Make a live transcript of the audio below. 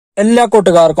എല്ലാ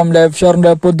കൂട്ടുകാർക്കും ലൈഫ് ഷെയറിന്റെ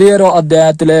പുതിയൊരു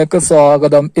അധ്യായത്തിലേക്ക്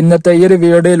സ്വാഗതം. ഇന്നത്തെ ഈ ഒരു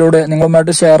വീഡിയോയിലൂടെ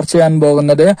നിങ്ങളുമായിട്ട് ഷെയർ ചെയ്യാൻ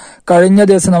പോകുന്നത് കഴിഞ്ഞ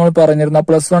ദിവസം നമ്മൾ പറഞ്ഞിരുന്ന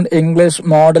 +1 ഇംഗ്ലീഷ്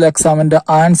മോഡൽ എക്സാമിന്റെ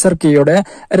ആൻസർ കീയുടെ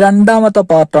രണ്ടാമത്തെ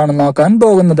പാർട്ടാണ് നോക്കാൻ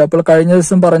പോകുന്നത്. അപ്പോൾ കഴിഞ്ഞ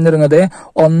ദിവസം പറഞ്ഞിരുന്നത്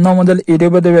 1 മുതൽ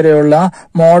 20 വരെയുള്ള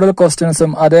മോഡൽ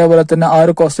ക്വസ്റ്റ്യൻസും അതേപോലെ തന്നെ ആ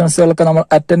ഒരു ക്വസ്റ്റ്യൻസുകൾക്ക് നമ്മൾ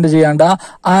അറ്റൻഡ് ചെയ്യേണ്ട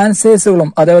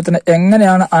ആൻസേഴ്സുകളും അതേപോലെ തന്നെ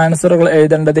എങ്ങനെയാണ് ആൻസറുകൾ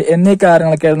എഴുതേണ്ടത് എന്നീ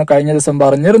കാര്യങ്ങളൊക്കെയായിരുന്നു കഴിഞ്ഞ ദിവസം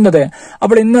പറഞ്ഞിരുന്നത്.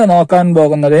 അപ്പോൾ ഇന്ന് നോക്കാൻ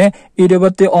പോകുന്നത്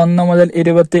 21 മുതൽ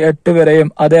 28 വരെയും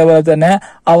അതേപോലെ തന്നെ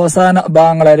അവസാന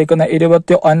ഭാഗങ്ങളായിരിക്കുന്ന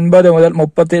 29 മുതൽ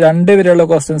 32 വരെയുള്ള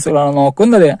ക്വസ്റ്റ്യൻസുകളാണ്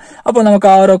നോക്കുന്നത്. അപ്പോൾ നമുക്ക്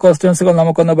ആ ഓരോ ക്വസ്റ്റ്യൻസുകൾ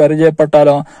നമുക്കൊന്ന്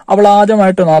പരിചയപ്പെട്ടാലോ. അപ്പോൾ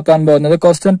ആദ്യമായിട്ട് നോക്കാൻ പോകുന്നത്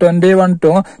question 21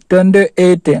 to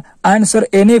 28. Answer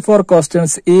any 4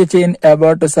 questions each in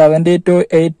about 70 to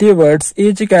 80 words.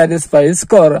 each carries 5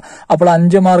 score. അപ്പോൾ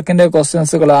 5 മാർക്കിന്റെ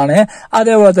ക്വസ്റ്റ്യൻസുകളാണ്.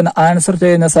 അതേപോലെ തന്നെ ആൻസർ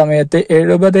ചെയ്യുന്ന സമയത്ത്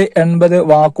 70-80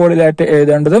 വാക്കുകളിലായിട്ട്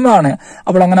എഴുതേണ്ടതുമാണ്.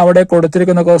 അപ്പോൾ അങ്ങനെ അവിടെ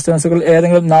കൊടുത്തിരിക്കുന്ന ക്വസ്റ്റ്യൻസുകൾ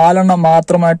ഏതെങ്കിലും 4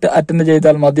 മാത്രമായിട്ട് അറ്റൻഡ്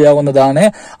ചെയ്താൽ മതിയാവുന്നതാണ്.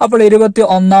 അപ്പോൾ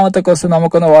 21ാമത്തെ ക്വസ്റ്റ്യൻ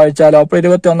നമുക്കൊന്ന് വായിച്ചാലോ. അപ്പോൾ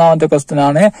 21ാമത്തെ ക്വസ്റ്റ്യൻ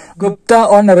ആണ്, Gupta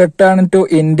on return to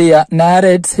India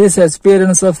നാരേറ്റ്സ് his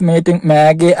experience of meeting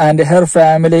Maggi and her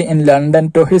family in London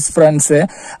to his friends.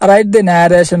 Right the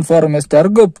narration four mister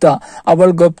Gupta. അപ്പോൾ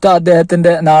ഗുപ്ത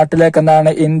അദ്ദേഹത്തിന്റെ നാട്ടിലേക്ക്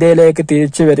ഇന്ത്യയിലേക്ക്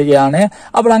തിരിച്ചു വരികയാണ്.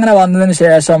 അപ്പോൾ അങ്ങനെ വന്നതിന്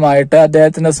ശേഷമായിട്ട്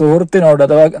അദ്ദേഹത്തിന്റെ സുഹൃത്തിനോട്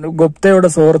അഥവാ ഗുപ്തയുടെ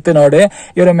സുഹൃത്തിനോട്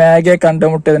ഈ ഒരു മാഗിയെ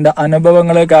കണ്ടുമുട്ടിയതിന്റെ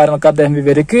അനുഭവങ്ങളെ കാര്യങ്ങളൊക്കെ അദ്ദേഹം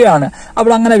വിവരിക്കുകയാണ്.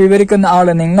 അപ്പോൾ അങ്ങനെ വിവരിക്കുന്ന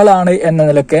ആള് നിങ്ങളാണ് എന്ന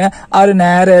നിലയ്ക്ക് ആ ഒരു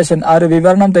നാരേഷൻ ആ ഒരു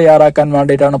വിവരണം തയ്യാറാക്കാൻ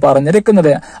വേണ്ടിയിട്ടാണ്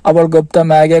പറഞ്ഞിരിക്കുന്നത്. അപ്പോൾ ഗുപ്ത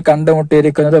മാഗിയെ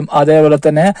കണ്ടുമുട്ടിയിരിക്കുന്നതും അതേപോലെ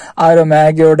തന്നെ ആ ഒരു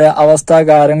മാഗിയുടെ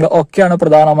അവസ്ഥാകാര്യങ്ങൾ ഒക്കെയാണ്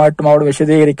പ്രധാനമായിട്ടും അവിടെ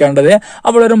വിശദീകരിക്കേണ്ടത്.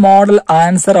 അപ്പോൾ ഒരു മോഡൽ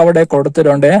ആൻസർ അവിടെ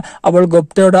കൊടുത്തിട്ടുണ്ട്. അപ്പോൾ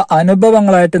ഗുപ്തയുടെ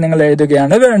അനുഭവങ്ങളായിട്ട് നിങ്ങൾ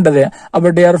എഴുതുകയാണ് വേണ്ടത്. അപ്പോൾ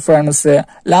dear friends,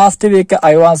 last week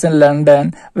I was in London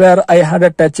where I had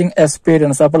A touching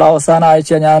experience. അപ്പോൾ അവസാന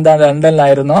ആഴ്ച ഞാൻ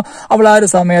ലണ്ടനിലായിരുന്നു. അപ്പോൾ ആ ഒരു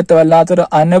സമയത്ത് വല്ലാത്തൊരു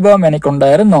അനുഭവം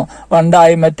എനിക്കുണ്ടായിരുന്നു. One day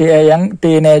I met A young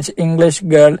teenage English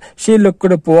girl. She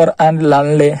looked poor and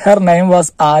ലൺലി. Her name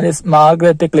was Alice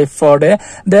Margaret Clifford.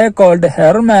 They called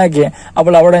her Maggi.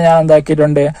 അപ്പോൾ അവിടെ ഞാൻ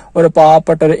എന്താക്കിയിട്ടുണ്ട്, ഒരു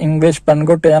പാവപ്പെട്ട ഒരു ഇംഗ്ലീഷ്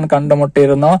പെൺകുട്ടി ഞാൻ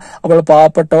കണ്ടുമുട്ടിയിരുന്നു. അപ്പോൾ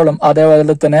പാവപ്പെട്ടവളും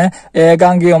അതേപോലെ തന്നെ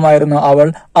ഏകാംഗിയുമായിരുന്നു അവൾ.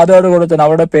 അതോടുകൂടി തന്നെ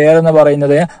അവളുടെ പേരെന്ന്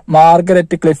പറയുന്നത്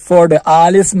Margaret Clifford,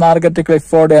 Alice Margaret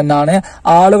Clifford എന്നാണ്.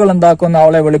 ആളുകൾ എന്താക്കുന്ന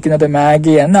അവളെ വിളിക്കുന്നത്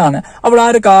മാഗി എന്നാണ്. അപ്പോൾ ആ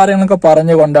ഒരു കാര്യങ്ങളൊക്കെ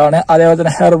പറഞ്ഞുകൊണ്ടാണ്. അതേപോലെ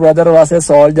തന്നെ her brother was A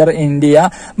soldier in India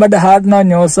but had no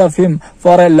news of him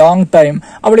for A long time.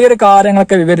 അപ്പോൾ ഈ ഒരു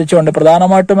കാര്യങ്ങളൊക്കെ വിവരിച്ചുകൊണ്ട്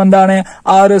പ്രധാനമായിട്ടും എന്താണ്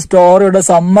ആ ഒരു സ്റ്റോറിയുടെ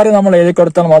സമ്മറി നമ്മൾ എഴുതി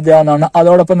കൊടുത്താൽ മതിയാവുന്നതാണ്.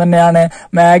 അതോടൊപ്പം തന്നെയാണ്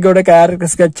മാഗിയുടെ ക്യാരക്ടർ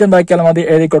സ്കെച്ച് ഉണ്ടാക്കിയാൽ മതി,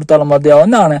 എഴുതി കൊടുത്താൽ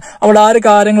മതിയാവുന്നതാണ്. അപ്പോൾ ആ ഒരു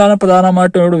കാര്യങ്ങളാണ്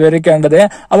പ്രധാനമായിട്ടും ഇവിടെ വിവരിക്കേണ്ടത്.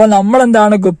 അപ്പോൾ നമ്മൾ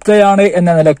എന്താണ് ഗുപ്തയാണ്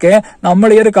എന്ന നിലയ്ക്ക് നമ്മൾ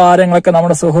ഈ ഒരു കാര്യങ്ങളൊക്കെ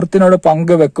നമ്മുടെ സുഹൃത്തിനോട്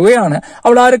പങ്കുവെക്കുകയാണ്.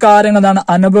 അപ്പോൾ ആ ഒരു കാര്യങ്ങൾ എന്താണ്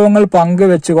അനുഭവങ്ങൾ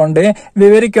പങ്കുവെച്ചുകൊണ്ട്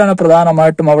വിവരിക്കുകയാണ്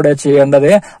പ്രധാനമായിട്ടും അവിടെ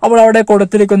ചെയ്യേണ്ടത്. അപ്പോൾ അവിടെ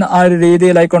കൊടുത്തിരിക്കുന്ന ആ ഒരു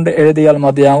രീതിയിലായിക്കൊണ്ട് എഴുതിയാൽ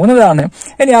മതിയാവുന്നതാണ്.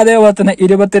 ഇനി അതേപോലെ തന്നെ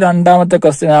 22ാമത്തെ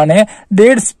ക്വസ്റ്റ്യൻ ആണ്,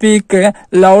 deed speak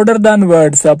louder than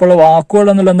words. അപ്പോൾ വാക്കുകൾ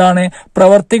എന്നുള്ള എന്താണ്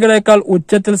പ്രവർത്തികളെക്കാൾ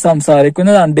ഉച്ചത്തിൽ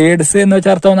സംസാരിക്കുന്നതാണ്. ഡീഡ്സ് എന്ന്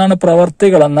വെച്ചാൽ അർത്ഥം എന്താണ്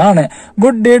പ്രവർത്തികൾ എന്നാണ്.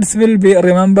 Good deeds will be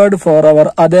remembered four അവർ.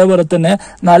 അതേപോലെ തന്നെ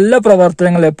നല്ല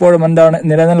പ്രവർത്തനങ്ങൾ എപ്പോഴും എന്താണ്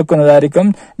നിലനിൽക്കുന്നതായിരിക്കും.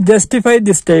 Justify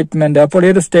the statement. അപ്പോൾ ഈ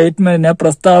ഒരു സ്റ്റേറ്റ്മെന്റിനെ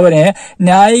പ്രസ്താവനയെ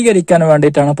ന്യായീകരിക്കാൻ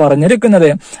വേണ്ടിയിട്ടാണ് പറഞ്ഞിരിക്കുന്നത്.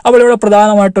 അപ്പോൾ ഇവിടെ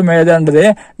പ്രധാനമായിട്ടും എഴുതേണ്ടത്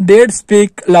ഡീഡ്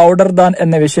സ്പീക്ക് ലൗഡർ ദാൻ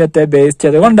എന്ന വിഷയത്തെ ബേസ്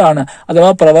ചെയ്തുകൊണ്ടാണ്. അഥവാ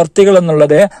പ്രവർത്തികൾ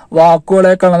എന്നുള്ളത്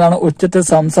വാക്കുകളെക്കാൾ എന്താണ് ഉച്ചത്തിൽ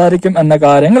സംസാരിക്കും എന്ന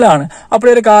കാര്യങ്ങളാണ്. അപ്പോൾ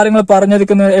ഈ ഒരു കാര്യങ്ങൾ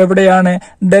പറഞ്ഞിരിക്കുന്നത് എവിടെയാണ്?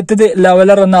 ഡെത്ത് ദി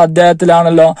ലെവലർ എന്ന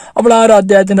അധ്യായത്തിലാണല്ലോ. അപ്പോൾ ആ ഒരു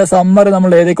അധ്യായത്തിന്റെ സമ്മറി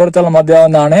നമ്മൾ എഴുതി കൊടുത്താൽ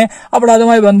മതിയാവുന്നതാണ്. അപ്പോൾ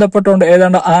അതുമായി ബന്ധപ്പെട്ടുകൊണ്ട്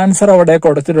ഏതാണ്ട് ആൻസർ അവിടെ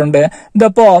കൊടുത്തിട്ടുണ്ട്.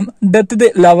 The poem death the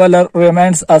leveller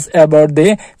reminds us about the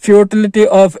futility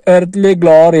of earthly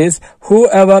glories.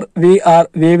 Whoever we are,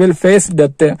 we will face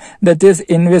death. Death is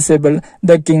invisible.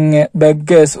 The king,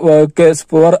 beggars, workers,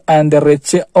 poor and the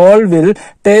rich, all will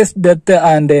taste death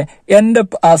and end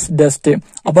up as dust.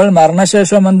 അപ്പോൾ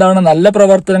മരണശേഷം എന്താണ് നല്ല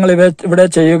പ്രവർത്തനങ്ങൾ ഇവിടെ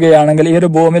ചെയ്യുകയാണെങ്കിൽ, ഈ ഒരു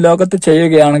ഭൂമി ലോകത്ത്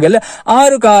ചെയ്യുകയാണെങ്കിൽ ആ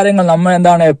ഒരു കാര്യങ്ങൾ നമ്മൾ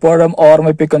എന്താണ് എപ്പോഴും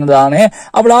ഓർമ്മിപ്പിക്കുന്നതാണ്.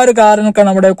 അപ്പോൾ ആ ഒരു കാര്യങ്ങൾക്കാണ്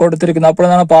നമ്മുടെ കൊടുത്തിരിക്കുന്നത്. അപ്പോൾ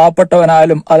എന്താണ്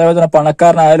പാവപ്പെട്ടവനായാലും അതേപോലെ തന്നെ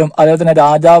പണക്കാരനായാലും അതേപോലെ തന്നെ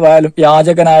രാജാവായാലും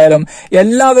യാചകനായാലും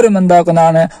എല്ലാവരും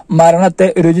എന്താക്കുന്നതാണ് മരണത്തെ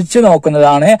രുചിച്ചു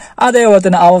നോക്കുന്നതാണ്. അതേപോലെ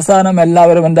തന്നെ അവസാനം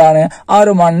എല്ലാവരും എന്താണ് ആ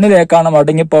ഒരു മണ്ണിലേക്കാണ്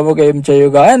മടങ്ങിപ്പോവുകയും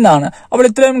ചെയ്യുക എന്നാണ്. അപ്പോൾ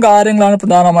ഇത്രയും കാര്യങ്ങളാണ്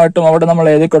പ്രധാനമായിട്ടും അവിടെ നമ്മൾ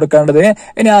എഴുതി കൊടുക്കേണ്ടത്.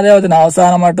 ഇനി അതേപോലെ തന്നെ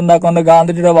അവസാനമായിട്ട് എന്താക്കുന്നത്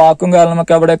ഗാന്ധിജിയുടെ വാക്കും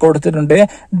കാരണമൊക്കെ അവിടെ കൊടുത്തിട്ടുണ്ട്.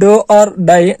 Do or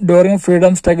die during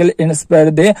freedom struggle inspire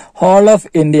the whole of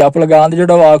India. അപ്പോൾ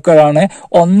ഗാന്ധിജിയുടെ വാക്കുകളാണ് എന്താണ്,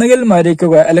 ഒന്നുകിൽ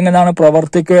മരിക്കുക അല്ലെങ്കിൽ എന്താണ്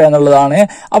പ്രവർത്തിക്കുക എന്നുള്ളതാണ്.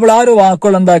 അപ്പോൾ ആ ഒരു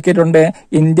വാക്കുകൾ എന്താക്കിയിട്ടുണ്ട്,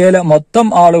 ഇന്ത്യയിലെ മൊത്തം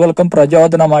ആളുകൾക്കും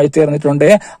പ്രചോദനമായി തീർന്നിട്ടുണ്ട്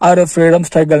ആ ഒരു ഫ്രീഡം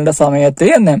സ്ട്രഗിളിന്റെ സമയത്ത്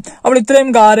എന്ന്. അപ്പോൾ ഇത്രയും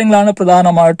കാര്യങ്ങളാണ്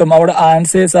പ്രധാനമായിട്ടും അവിടെ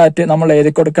ആൻസേഴ്സ് ആയിട്ട് നമ്മൾ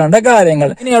എഴുതി കൊടുക്കേണ്ട കാര്യങ്ങൾ.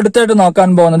 ഇനി അടുത്തായിട്ട് നോക്കാൻ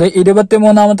പോകുന്നത്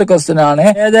 23ാമത്തെ ക്വസ്റ്റ്യൻ ആണ്.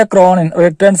 Age Cronin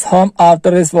returns home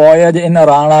after his voyage in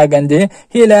റാണാഗഞ്ച്.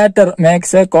 He later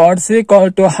makes A കോഴ്സി call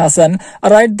to Hasan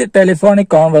right the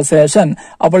telephonic conversation.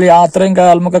 അപ്പോൾ യാത്രയും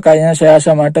കാലമൊക്കെ കഴിഞ്ഞ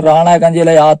ശേഷമായിട്ട്,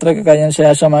 റാണാഗഞ്ചിയിലെ യാത്രയൊക്കെ കഴിഞ്ഞ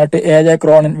ശേഷമായിട്ട് ഏജ്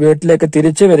ക്രോണിൻ വീട്ടിലേക്ക്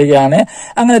തിരിച്ചു വരികയാണ്.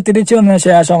 അങ്ങനെ തിരിച്ചു വന്നതിന്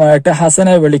ശേഷമായിട്ട്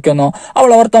ഹസനെ വിളിക്കുന്നു.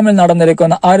 അപ്പോൾ അവർ തമ്മിൽ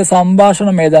നടന്നിരിക്കുന്ന ആ ഒരു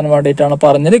സംഭാഷണം എഴുതാൻ വേണ്ടിയിട്ടാണ്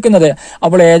പറഞ്ഞിരിക്കുന്നത്.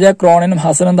 അപ്പോൾ ഏജ് ക്രോണിനും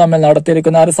ഹസനും തമ്മിൽ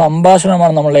നടത്തിയിരിക്കുന്ന ആ ഒരു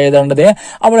സംഭാഷണമാണ് നമ്മൾ എഴുതേണ്ടത്.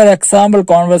 അപ്പോൾ ഒരു എക്സാമ്പിൾ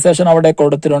കോൺവെർസേഷൻ അവിടെ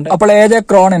കൊടുത്തിട്ടുണ്ട്. അപ്പോൾ age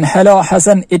Cronin, hello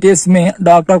Hasan, it is me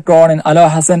doctor Cronin. Hello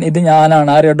Hasan, ഇത് ഞാനാണ്,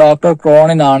 ആര്, ഡോക്ടർ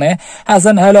ക്രോണിൻ ആണ്.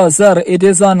 Hasan, hello sir, it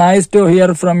is so nice to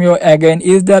here from you again.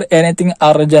 Is there anything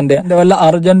urgent? വല്ല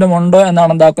അർജന്റും ഉണ്ടോ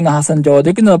എന്നാണ് എന്താക്കുന്ന ഹസൻ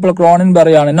ചോദിക്കുന്നത്. അപ്പോൾ ക്രോണിൻ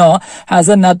പറയാണ്, no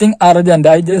Hasan, nothing urgent,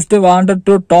 I just wanted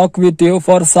to talk with you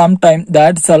for some time,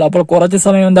 that's all. അപ്പോൾ കുറച്ച്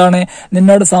സമയം എന്താണ്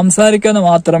നിന്നോട് സംസാരിക്കാന്ന്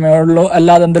മാത്രമേ ഉള്ളൂ,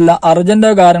 അല്ലാതെ എന്തില്ല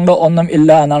അർജന്റോ കാര്യങ്ങളോ ഒന്നും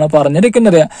ഇല്ല എന്നാണ്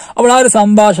പറഞ്ഞിരിക്കുന്നത്. അപ്പോൾ ആ ഒരു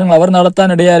സംഭാഷണങ്ങൾ അവർ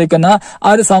നടത്താനിടയായിരിക്കുന്ന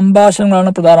ആ ഒരു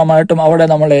സംഭാഷണങ്ങളാണ് പ്രധാനമായിട്ടും അവിടെ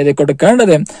നമ്മൾ എഴുതി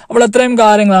കൊടുക്കേണ്ടത്. അപ്പോൾ അത്രയും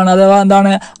കാര്യങ്ങളാണ്. അഥവാ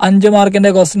എന്താണ് 5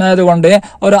 മാർക്കിന്റെ ക്വസ്റ്റ്യൻ ആയതുകൊണ്ട്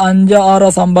ഒരു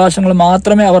 5-6 സംഭാഷണങ്ങൾ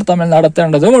മാത്രമേ അവർ തമ്മിൽ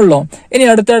നടത്തേണ്ടതുള്ളൂ. ഇനി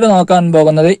അടുത്തായിട്ട് നോക്കാൻ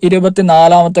പോകുന്നത്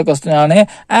 24ാമത്തെ ക്വസ്റ്റ്യൻ ആണ്.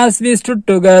 As we stood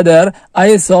together I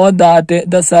so that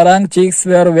the serang cheeks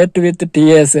were wet with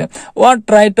tears. What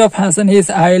trait of Hasan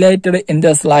is highlighted in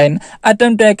this line?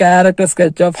 Attempt A character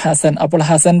sketch of Hasan. അപ്പോൾ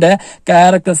ഹസന്റെ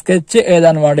ക്യാരക്ടർ സ്കെച്ച്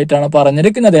എഴുതാൻ വേണ്ടിയിട്ടാണ്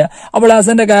പറഞ്ഞിരിക്കുന്നത്. അപ്പോൾ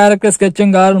ഹസന്റെ ക്യാരക്ടർ സ്കെച്ചും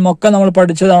കാരണം ഒക്കെ നമ്മൾ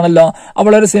പഠിച്ചതാണല്ലോ.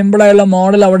 അപ്പോൾ ഒരു സിമ്പിൾ ആയുള്ള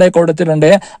മോഡൽ അവിടെ കൊടുത്തിട്ടുണ്ട്.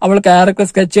 അപ്പോൾ ക്യാരക്ടർ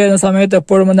സ്കെച്ച് ചെയ്യുന്ന സമയത്ത്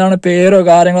എപ്പോഴും എന്താണ് പേരോ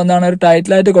കാര്യങ്ങളോ എന്താണ് ഒരു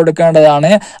ടൈറ്റിലായിട്ട്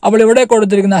കൊടുക്കേണ്ടതാണ്. അപ്പോൾ ഇവിടെ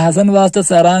കൊടുത്തിരിക്കുന്ന ഹസൻ വാസ് ദ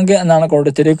സെറാങ് എന്നാണ്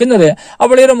കൊടുത്തിരിക്കുന്നത്.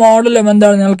 അപ്പോൾ ഈ ഒരു മോഡലും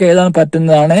എന്താണ് നിങ്ങൾക്ക് എഴുതാൻ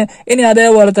പറ്റുന്നതാണ്. ഇനി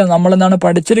അതേപോലെ തന്നെ നമ്മൾ എന്താണ്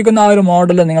പഠിച്ചിരിക്കുന്ന ആ ഒരു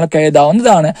മോഡൽ നിങ്ങൾക്ക്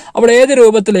എഴുതാവുന്നതാണ്. അപ്പോൾ ഏത്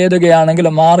രൂപത്തിൽ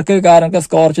എഴുതുകയാണെങ്കിലും മാർക്ക് കാര്യങ്ങൾക്ക്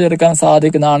സ്കോർ ചെയ്തെടുക്കാൻ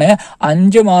സാധിക്കുന്നതാണ്.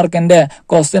 5 മാർക്കിന്റെ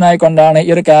ക്വസ്റ്റ്യൻ ആയിക്കൊണ്ടാണ്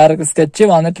ഈ ഒരു ക്യാരക്ടർ സ്കെച്ച്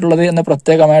വന്നിട്ടുള്ളത് എന്ന്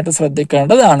പ്രത്യേകമായിട്ട്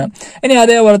ശ്രദ്ധിക്കേണ്ടതാണ്. ഇനി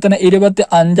അതേപോലെ തന്നെ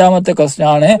 25ാമത്തെ ക്വസ്റ്റ്യൻ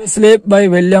ആണ്. Sleep by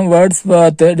William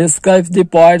Wordsworth describes the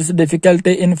poets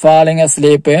difficulty in falling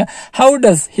asleep. How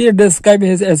does he describe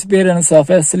his experience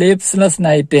of A sleepless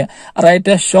night?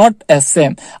 Write a short essay.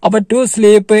 അപ്പൊ ടു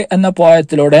സ്ലീപ്പ് എന്ന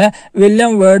പോയത്തിലൂടെ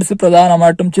വില്യം വേർഡ്സ്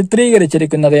പ്രധാനമായിട്ടും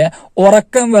ചിത്രീകരിച്ചിരിക്കുന്നത്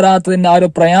ഉറക്കം വരാത്തതിന്റെ ആ ഒരു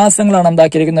പ്രയാസങ്ങളാണ്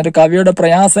എന്താക്കിയിരിക്കുന്നത്. ഒരു കവിയുടെ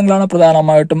പ്രയാസങ്ങളാണ്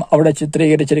പ്രധാനമായിട്ടും അവിടെ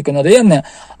ചിത്രീകരിച്ചിരിക്കുന്നത് എന്ന്.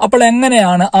 അപ്പോൾ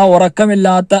എങ്ങനെയാണ് ആ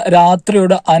ഉറക്കമില്ലാത്ത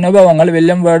രാത്രിയുടെ അനുഭവങ്ങൾ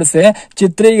വില്യം വേർഡ്സ്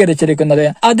ചിത്രീകരിച്ചിരിക്കുന്നത്?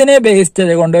 അതിനെ ബേസ്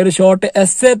ചെയ്തുകൊണ്ട് ഒരു ഷോർട്ട്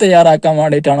എസ്സേ തയ്യാറാക്കാൻ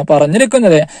വേണ്ടിയിട്ടാണ്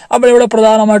പറഞ്ഞിരിക്കുന്നത്. അപ്പോൾ ഇവിടെ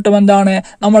പ്രധാനമായിട്ടും എന്താണ്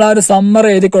നമ്മൾ ആ ഒരു സമ്മറി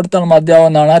എഴുതി കൊടുത്താൽ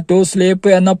മതിയാവുന്നതാണ്. ആ ടു സ്ലീപ്പ്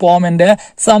എന്ന പോമിന്റെ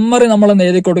സമ്മറി നമ്മൾ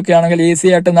എഴുതി കൊടുക്കുകയാണെങ്കിൽ ഈസി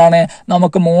ആയിട്ട് എന്താണ്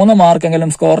നമുക്ക് 3 മാർക്കെങ്കിലും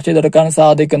സ്കോർ ചെയ്തെടുക്കാൻ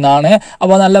സാധിക്കുന്നതാണ്.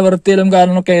 അപ്പോൾ നല്ല വൃത്തിയിലും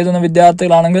കാര്യങ്ങളൊക്കെ എഴുതുന്ന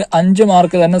വിദ്യാർത്ഥികളാണെങ്കിൽ 5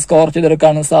 മാർക്ക് തന്നെ സ്കോർ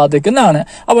ചെയ്തെടുക്കാൻ സാധിക്കുന്നതാണ്.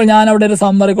 അപ്പോൾ ഞാൻ അവിടെ ഒരു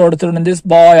സമ്മറി കൊടുത്തിട്ടുണ്ട്. This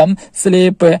poem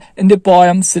sleep, in the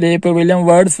poem sleep William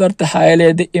Wordsworth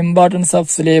highlight the importance of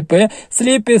sleep.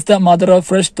 Sleep is the mother of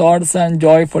fresh thoughts and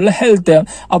joyful health.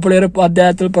 അപ്പോൾ ഈ ഒരു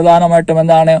അധ്യായത്തിൽ പ്രധാനമായിട്ടും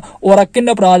എന്താണ്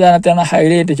ഉറക്കിന്റെ പ്രാധാന്യത്തെയാണ്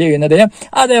ഹൈലൈറ്റ് ചെയ്യുന്നത്.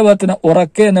 അതേപോലെ തന്നെ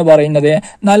ഉറക്ക് എന്ന് പറയുന്നത്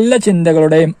നല്ല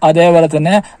ചിന്തകളുടെയും അതേപോലെ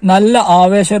തന്നെ നല്ല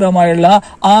ആവേശകരമായുള്ള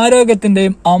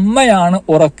ആരോഗ്യത്തിന്റെയും അമ്മയാണ്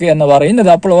ഉറക്ക് എന്ന് പറയുന്നത്.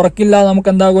 അപ്പോൾ ഉറക്കില്ലാതെ നമുക്ക്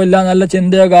എന്താകില്ല, നല്ല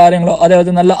ചിന്തയോ കാര്യങ്ങളോ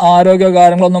അതേപോലെ നല്ല ആരോഗ്യ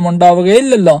കാര്യങ്ങളോ ഒന്നും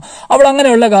ഉണ്ടാവുകയില്ലല്ലോ. അപ്പോൾ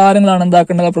അങ്ങനെയുള്ള കാര്യങ്ങളാണ്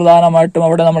എന്താക്കേണ്ടത് പ്രധാനമായിട്ടും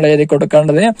അവിടെ നമ്മൾ എഴുതി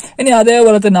കൊടുക്കേണ്ടത്. ഇനി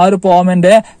അതേപോലെ തന്നെ ആ ഒരു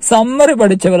പോമിന്റെ സമ്മറി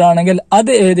പഠിച്ചവരാണെങ്കിൽ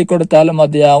അത് എഴുതി കൊടുത്താലും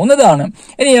മതിയാവുന്നതാണ്.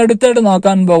 ഇനി അടുത്തായിട്ട്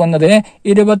നോക്കാൻ പോകുന്നത്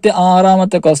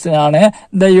 26ാമത്തെ ക്വസ്റ്റ്യൻ ആണ്.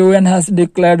 The UN has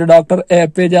declared doctor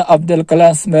APJ Abdul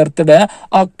Kalam's birthday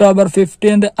October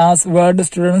 15th as world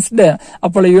students day.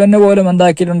 അപ്പോൾ UN പോലും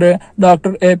എന്താക്കിയിട്ടുണ്ട്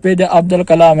ഡോക്ടർ APJ അബ്ദുൽ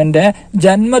കലാമിന്റെ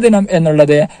ജന്മദിനം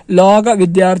എന്നുള്ളത് ലോക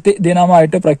വിദ്യാർത്ഥി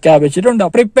ദിനമായിട്ട് പ്രഖ്യാപിച്ചിട്ടുണ്ട്.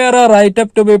 Prepare A write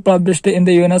up to B published in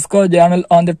the UNESCO journal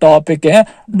on the topic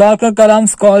doctor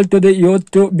Kalam's call to the youth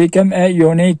to become A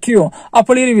unique U.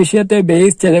 അപ്പോൾ ഈ വിഷയത്തെ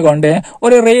ബേസ് ചെയ്തുകൊണ്ട്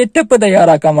ഒരു റേറ്റപ്പ്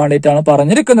തയ്യാറാക്കാൻ വേണ്ടിയിട്ടാണ്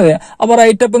പറഞ്ഞിരിക്കുന്നത്. അപ്പോൾ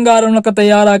റൈറ്റപ്പും കാര്യങ്ങളൊക്കെ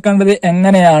തയ്യാറാക്കേണ്ടത്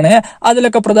എങ്ങനെയാണ്,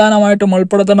 അതിലൊക്കെ പ്രധാനമായിട്ടും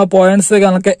ഉൾപ്പെടുത്തേണ്ട പോയിന്റ്സ്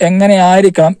കണക്ക്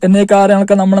എങ്ങനെയായിരിക്കണം എന്നീ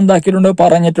കാര്യങ്ങളൊക്കെ നമ്മൾ എന്താക്കിയിട്ടുണ്ട്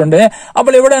പറഞ്ഞിട്ടുണ്ട്.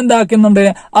 അപ്പോൾ ഇവിടെ എന്താക്കുന്നുണ്ട്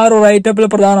ആ ഒരു റൈറ്റപ്പിൽ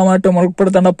പ്രധാനമായിട്ടും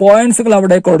ഉൾപ്പെടുത്തേണ്ട പോയിന്റ്സുകൾ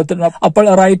അവിടെ കൊടുത്തിട്ടുണ്ട്. അപ്പോൾ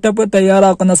റൈറ്റപ്പ്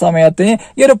തയ്യാറാക്കുന്ന സമയത്ത്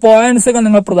ഈ ഒരു പോയിന്റ്സുകൾ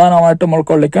നിങ്ങൾ പ്രധാനമായിട്ടും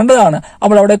ഉൾക്കൊള്ളിക്കേണ്ടതാണ്.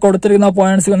 അപ്പോൾ അവിടെ കൊടുത്തിരിക്കുന്ന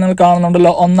പോയിന്റ്സുകൾ നിങ്ങൾ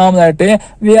കാണുന്നുണ്ടല്ലോ. ഒന്നാമതായിട്ട്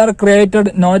V are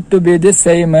created not to be the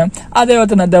same. അതേപോലെ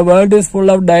തന്നെ the world is full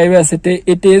of diversity,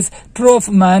 it is true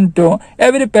of man to.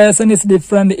 Every person is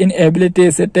different in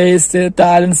abilities, taste,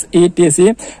 talents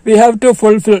etc. We have to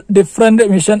fulfill different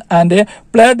mission and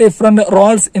play different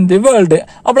roles in the world.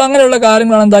 അപ്പോൾ അങ്ങനെയുള്ള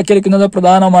കാര്യങ്ങളാണ് എന്താക്കിയിരിക്കുന്നത്,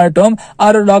 പ്രധാനമായിട്ടും ആ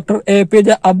ഒരു doctor APJ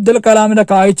Abdul കലാമിന്റെ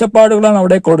കാഴ്ചപ്പാടുകളാണ്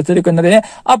അവിടെ കൊടുത്തിരിക്കുന്നത്.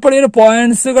 അപ്പോൾ ഈ ഒരു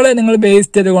പോയിന്റ്സുകളെ നിങ്ങൾ ബേസ്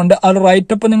ചെയ്തുകൊണ്ട് ആ ഒരു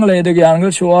റൈറ്റപ്പ് നിങ്ങൾ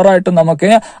എഴുതുകയാണെങ്കിൽ ഷുവറായിട്ടും നമുക്ക്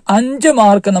 5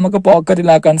 മാർക്ക് നമുക്ക്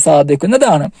പോക്കറ്റിലാക്കാൻ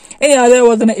സാധിക്കുന്നതാണ്. ഇനി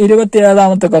അതേപോലെ തന്നെ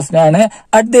 27ാമത്തെ ക്വസ്റ്റ്യൻ ആണ്,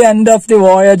 at the end of the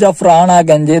voyage of Rana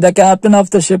ഗഞ്ചി the captain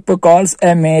of the ship calls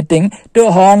A meeting to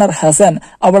honour Hasan.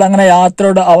 അപ്പോൾ അങ്ങനെ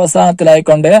യാത്രയുടെ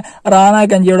അവസാനത്തിലായിക്കൊണ്ട് റാണ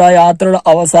ഗഞ്ചിയുടെ ആ യാത്രയുടെ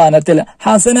അവസാനത്തിൽ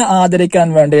ഹസനെ ആദരിക്കാൻ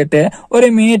വേണ്ടിയിട്ട് ഒരു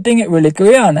മീറ്റിംഗ്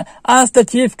വിളിക്കുകയാണ്. As the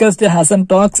chief guest Hasan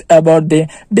talks about the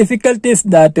difficulties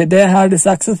that they had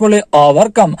successfully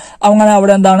overcome. അങ്ങനെ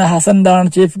അവിടെ എന്താണ്, ഹസൻ എന്താണ്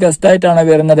ചീഫ് ഗസ്റ്റ് ആയിട്ടാണ്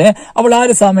വരുന്നത്. അപ്പോൾ ആ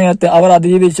ഒരു സമയത്ത് അവർ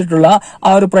അതിജീവിച്ചിട്ടുള്ള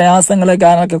ആ ഒരു പ്രയാസങ്ങളെ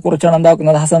കാര്യങ്ങളെ കുറിച്ചാണ്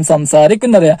എന്താക്കുന്നത്, ഹസൻ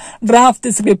സംസാരിക്കുന്നത്. Draft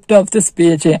the script of the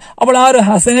speech. അപ്പോൾ ആ ഒരു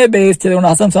ഹസനെ ബേസ് ചെയ്തുകൊണ്ട്,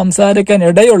 ഹസൻ സംസാരിക്കാൻ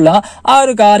ഇടയുള്ള ആ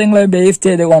ഒരു കാര്യങ്ങളെ ബേസ്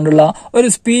ചെയ്തുകൊണ്ടുള്ള ഒരു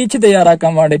സ്പീച്ച്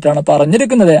തയ്യാറാക്കാൻ വേണ്ടിയിട്ടാണ്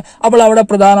പറഞ്ഞിരിക്കുന്നത്. അപ്പോൾ അവിടെ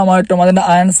പ്രധാനമായിട്ടും അതിന്റെ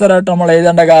ആൻസർ ആയിട്ട് നമ്മൾ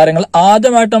എഴുതേണ്ട കാര്യങ്ങൾ,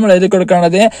 ആദ്യമായിട്ട് നമ്മൾ എഴുതി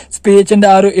കൊടുക്കേണ്ടത് സ്പീച്ചിന്റെ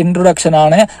ആ ഒരു ഇൻട്രൊഡക്ഷൻ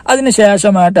ആണ്.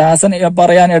 അതിനുശേഷമായിട്ട് ഹസൻ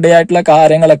പറയാൻ ഇടയായിട്ടുള്ള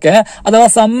കാര്യങ്ങളൊക്കെ, അഥവാ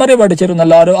സമ്മറി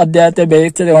പഠിച്ചിരുന്നല്ലോ ആ ഒരു അധ്യായത്തെ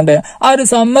ബേസ് ചെയ്തുകൊണ്ട്, ആ ഒരു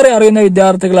സമ്മറി അറിയുന്ന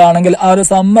വിദ്യാർത്ഥികളാണെങ്കിൽ ആ ഒരു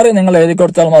സമ്മറി നിങ്ങൾ എഴുതി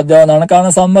കൊടുത്താൽ മതിയാവുന്നതാണ്.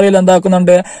 കാരണം സമ്മറിയിൽ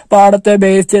എന്താക്കുന്നുണ്ട്, പാഠത്തെ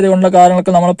ബേസ് ചെയ്തുകൊണ്ടുള്ള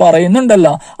കാര്യങ്ങളൊക്കെ നമ്മൾ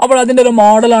പറയുന്നുണ്ടല്ലോ. അപ്പോൾ അതിന്റെ ഒരു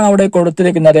മോഡലാണ് അവിടെ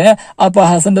കൊടുത്തിരിക്കുന്നത്. അപ്പൊ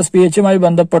ഹസന്റെ സ്പീച്ചുമായി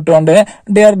ബന്ധപ്പെട്ടുകൊണ്ട്,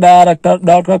 dear director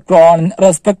doctor ക്രോൺ,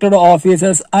 respected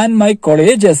officers and my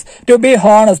കൊളീജസ്, to be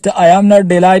honest I am not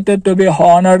delighted to B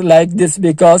honoured like this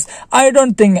because I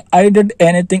don't think I did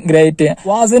anything great.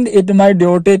 Wasn't it my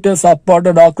duty to support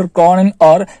doctor ക്രോൺ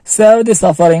or serve the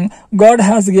suffering? God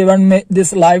has given me this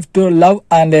life to love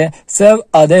and serve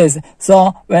others. So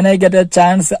when I get a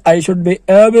chance, I should be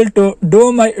able to do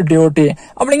my duty.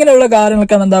 അപ്പോൾ ഇങ്ങനെയുള്ള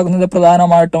കാര്യങ്ങളൊക്കെയാണ് എന്താകുന്നത്,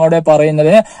 പ്രധാനമായിട്ടും അവിടെ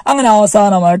പറയുന്നത്. അങ്ങനെ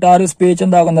അവസാനമായിട്ട് ആ ഒരു സ്പീച്ച്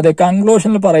എന്താകുന്നത്,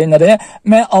 കൺക്ലൂഷനിൽ പറയുന്നത്,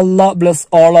 may Allah bless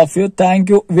all of U,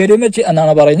 thank you very much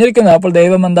എന്നാണ് പറഞ്ഞിരിക്കുന്നത്. അപ്പോൾ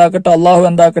ദൈവം എന്താക്കട്ടെ, അള്ളാഹു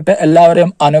എന്താക്കട്ടെ,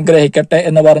 എല്ലാവരെയും അനുഗ്രഹിക്കട്ടെ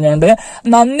എന്ന് പറഞ്ഞുകൊണ്ട്,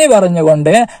 നന്ദി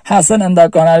പറഞ്ഞുകൊണ്ട് ഹസൻ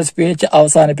എന്താക്കുകയാണ്, ആ ഒരു സ്പീച്ച്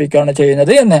അവസാനിപ്പിക്കുകയാണ്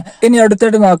ചെയ്യുന്നത് എന്ന്. ഇനി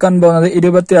അടുത്തായിട്ട് നോക്കാൻ പോകുന്നത്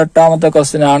 28ാമത്തെ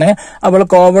ക്വസ്റ്റ്യൻ ആണ്. അപ്പോൾ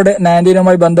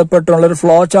COVID-19 ബന്ധപ്പെട്ടുള്ള ഒരു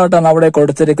ഫ്ലോ ചാർട്ടാണ് അവിടെ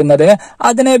കൊടുത്തിരിക്കുന്നത്.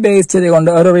 അതിനെ ബേസ് ചെയ്തുകൊണ്ട്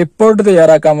ഒരു റിപ്പോർട്ട്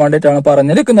തയ്യാറാക്കാൻ വേണ്ടിയിട്ടാണ്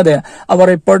പറഞ്ഞിരിക്കുന്നത്. അപ്പോൾ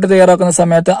റിപ്പോർട്ട് തയ്യാറാക്കുന്ന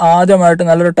സമയത്ത് ആദ്യമായിട്ട്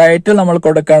നല്ലൊരു ടൈറ്റിൽ നമ്മൾ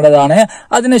കൊടുക്കേണ്ടതാണ്.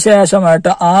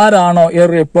 അതിനുശേഷമായിട്ട് ആരാണോ ഈ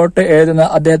റിപ്പോർട്ട് എഴുതുന്നത്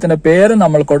അദ്ദേഹത്തിന്റെ പേര്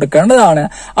നമ്മൾ കൊടുക്കേണ്ടതാണ്.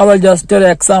 അപ്പോൾ ജസ്റ്റ് ഒരു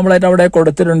എക്സാമ്പിൾ ആയിട്ട് അവിടെ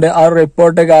കൊടുത്തിട്ടുണ്ട് ആ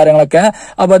റിപ്പോർട്ട് കാര്യങ്ങളൊക്കെ.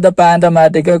 അപ്പോൾ the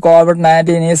പാൻഡമാറ്റിക്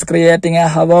COVID-19 is creating A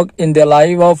ഹവോക് in the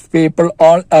life of people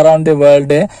all around the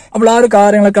world. അപ്പോൾ ആ ഒരു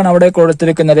കാര്യങ്ങളൊക്കെയാണ് അവിടെ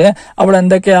കൊടുത്തിരിക്കുന്നത്. അവിടെ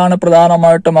എന്തൊക്കെയാണ്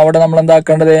പ്രധാനമായിട്ടും അവിടെ നമ്മൾ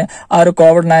എന്താക്കേണ്ടത്, ആ ഒരു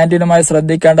COVID-19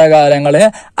 ശ്രദ്ധിക്കേണ്ട കാര്യങ്ങള്,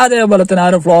 അതേപോലെ തന്നെ ആ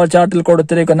ഒരു ഫ്ലോ ചാർട്ടിൽ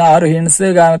കൊടുത്തിരിക്കുന്ന ആ ഒരു ഹിൻസ്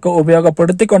കാര്യങ്ങൾക്ക്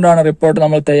ഉപയോഗപ്പെടുത്തിക്കൊണ്ടാണ് റിപ്പോർട്ട്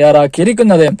നമ്മൾ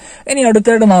തയ്യാറാക്കിയിരിക്കുന്നത്. ഇനി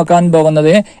അടുത്തായിട്ട് നോക്കാൻ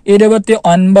പോകുന്നത്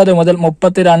 29 മുതൽ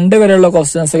 32 വരെയുള്ള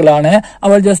ക്വസ്റ്റ്യൻസുകളാണ്.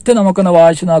 അപ്പോൾ ജസ്റ്റ് നമുക്കൊന്ന്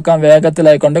വായിച്ചു നോക്കാം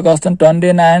വേഗത്തിലായിക്കൊണ്ട്. Question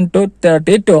 29 to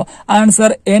 32.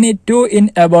 Answer any 2 in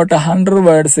about 100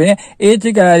 words. Each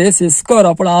carries score.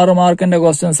 അപ്പോൾ 6 മാർക്കിന്റെ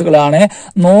ക്വസ്റ്റ്യൻസുകളാണ്.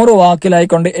 100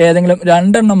 വാക്കിലായിക്കൊണ്ട് ഏതെങ്കിലും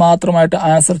 2 എണ്ണം മാത്രമായിട്ട്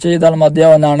ആൻസർ ചെയ്താൽ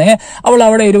മതിയാവുന്നതാണ്. അപ്പോൾ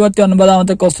അവിടെ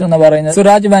 29ാമത്തെ ക്വസ്റ്റ്യൻ എന്ന് പറയുന്നത്,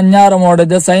 Suraj Venjaramoodu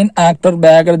the sign actor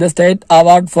bag the state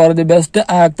award for the best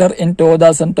actor in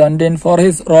 2020 for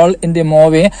his role in the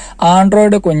movie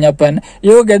Android Kunjappan.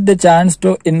 You get the chance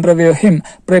to interview him.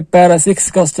 Prepare 6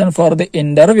 question for the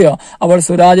interview. അപ്പോൾ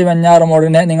സുരാജ്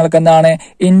വെഞ്ഞാറമൂടിനെ നിങ്ങൾക്ക് എന്താണ്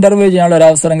interview ചെയ്യാനുള്ള ഒരു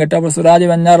അവസരം കിട്ടും. അപ്പോൾ സുരാജ്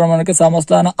വെഞ്ഞാറമൂടിക്ക്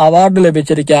സംസ്ഥാന award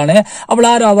ലഭിച്ചിരിക്കുകയാണ്. അപ്പോൾ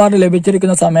ആ ഒരു അവാർഡ്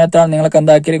ലഭിച്ചിരിക്കുന്ന സമയത്താണ് നിങ്ങൾക്ക്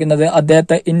എന്താക്കിയിരിക്കുന്നത്,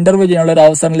 അദ്ദേഹത്തെ ഇന്റർവ്യൂ ചെയ്യാനുള്ള ഒരു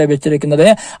അവസരം ലഭിച്ചിരിക്കുന്നത്.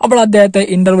 അപ്പോൾ അദ്ദേഹത്തെ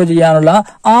ഇന്റർവ്യൂ ചെയ്യാനുള്ള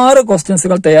 6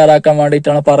 ക്വസ്റ്റ്യൻസുകൾ തയ്യാറാക്കാൻ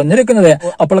വേണ്ടിയിട്ടാണ് പറഞ്ഞിരിക്കുന്നത്.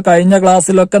 അപ്പോൾ കഴിഞ്ഞ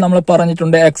ക്ലാസ്സിലൊക്കെ നമ്മൾ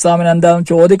പറഞ്ഞിട്ടുണ്ട് എക്സാമിന് എന്തായാലും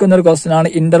ചോദിക്കുന്ന ഒരു ക്വസ്റ്റ്യൻ ആണ്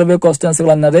ഇന്റർവ്യൂ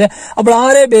ക്വസ്റ്റ്യൻസുകൾ എന്നത്. അപ്പോൾ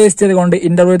ആരെ ബേസ് ചെയ്തുകൊണ്ട്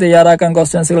ഇന്റർവ്യൂ തയ്യാറാക്കാൻ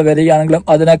ക്വസ്റ്റ്യൻസുകൾ വരികയാണെങ്കിലും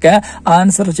അതിനൊക്കെ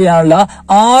ആൻസർ ചെയ്യാനുള്ള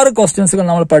 6 ക്വസ്റ്റ്യൻസുകൾ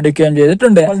നമ്മൾ പഠിക്കുകയും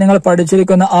ചെയ്തിട്ടുണ്ട്. അപ്പോൾ നിങ്ങൾ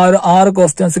പഠിച്ചിരിക്കുന്ന ആ ഒരു 6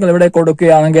 ക്വസ്റ്റ്യൻസുകൾ ഇവിടെ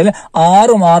കൊടുക്കുകയാണെങ്കിൽ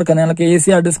 6 മാർക്ക് നിങ്ങൾക്ക് ഈസി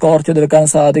ആയിട്ട് സ്കോർ ചെയ്തെടുക്കാൻ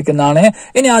സാധിക്കുന്നതാണ്.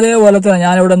 ഇനി അതേപോലെ തന്നെ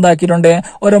ഞാൻ ഇവിടെ എന്താക്കിയിട്ടുണ്ട്,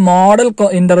 ഒരു മോഡൽ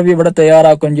ഇന്റർവ്യൂ ഇവിടെ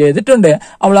തയ്യാറാക്കുകയും ചെയ്തിട്ടുണ്ട്.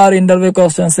 അപ്പോൾ ആ ഒരു ഇന്റർവ്യൂ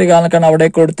ക്വസ്റ്റ്യൻസ് കാരണക്കാണ് അവിടെ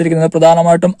കൊടുത്തിരിക്കുന്നത്.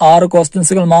 പ്രധാനമായിട്ടും 6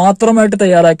 ക്വസ്റ്റ്യൻസുകൾ മാത്രമായിട്ട്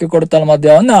തയ്യാറാക്കി കൊടുത്താൽ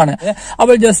മതിയാവുന്നതാണ്.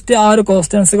 അപ്പോൾ ജസ്റ്റ് 6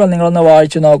 ക്വസ്റ്റ്യൻസുകൾ നിങ്ങളൊന്ന്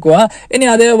വായിച്ചു നോക്കുക. ഇനി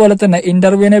അതേപോലെ തന്നെ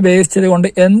ഇന്റർവ്യൂവിനെ ബേസ് ചെയ്തുകൊണ്ട്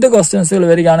എന്ത് ക്വസ്റ്റ്യൻസുകൾ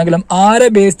വരികയാണെങ്കിലും ആരെ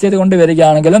ബേസ് ചെയ്തുകൊണ്ട്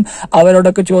വരികയാണെങ്കിലും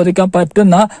അവരോടൊക്കെ ചോദിക്കാൻ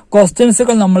പറ്റുന്ന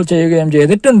ക്വസ്റ്റ്യൻസുകൾ നമ്മൾ ചെയ്യുകയും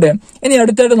ചെയ്തിട്ടുണ്ട്. ഇനി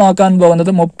അടുത്തായിട്ട് നോക്കാൻ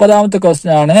പോകുന്നത് 30ാമത്തെ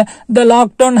ക്വസ്റ്റ്യൻ ആണ്. The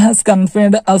lockdown has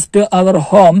confined us to our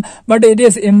home, but it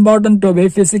is important to be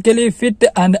physically fit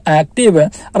and active.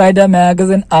 Write a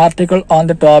magazine article on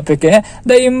the topic,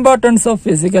 the importance of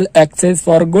physical exercise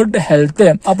for good health.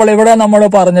 അപ്പോൾ ഇവിടെ നമ്മൾ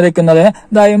പറഞ്ഞിരിക്കുന്നത്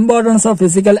the importance of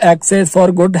physical exercise for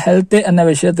good health എന്ന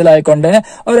വിഷയത്തിലായിക്കൊണ്ട്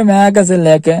ഒരു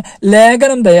മാഗസിനിലേക്ക്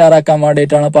ലേഖനം തയ്യാറാക്കാൻ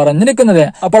വേണ്ടിയിട്ടാണ് പറഞ്ഞിരിക്കുന്നത്.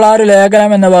 അപ്പോൾ ആ ഒരു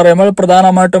ലേഖനം എന്ന് പറയുന്നത് പറയുമ്പോൾ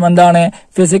പ്രധാനമായിട്ടും എന്താണ്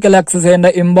ഫിസിക്കൽ എക്സസൈസിന്റെ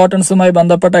ഇമ്പോർട്ടൻസുമായി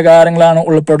ബന്ധപ്പെട്ട കാര്യങ്ങളാണ്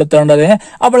ഉൾപ്പെടുത്തേണ്ടത്.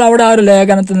 അപ്പോൾ അവിടെ ആ ഒരു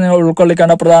ലേഖനത്തിൽ നിന്ന്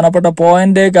ഉൾക്കൊള്ളിക്കേണ്ട പ്രധാനപ്പെട്ട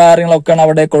പോയിന്റ് കാര്യങ്ങളൊക്കെയാണ്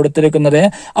അവിടെ കൊടുത്തിരിക്കുന്നത്.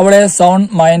 അവിടെ sound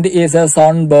mind is A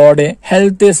sound body,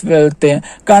 health is wealth,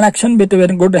 connection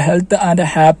between good health and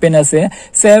happiness,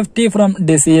 safety from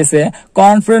disease,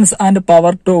 confidence and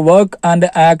power to work and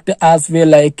act as we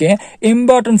like,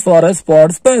 importance for A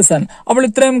sports person. അപ്പോൾ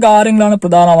ഇത്രയും കാര്യങ്ങളാണ്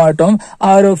പ്രധാനമായിട്ടും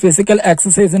ആ ഒരു physical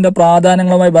എക്സസൈസിന്റെ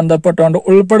പ്രാധാന്യങ്ങളുമായി ബന്ധപ്പെട്ടുകൊണ്ട്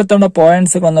ഉൾപ്പെടുത്തേണ്ട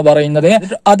പോയിന്റ്സുകൾ എന്ന് പറയുന്നത്.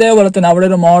 അതേപോലെ തന്നെ അവിടെ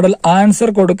ഒരു മോഡൽ ആൻസർ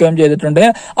കൊടുക്കുകയും ചെയ്തിട്ടുണ്ട്.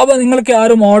 അപ്പൊ നിങ്ങൾക്ക് ആ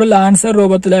ഒരു മോഡൽ ആൻസർ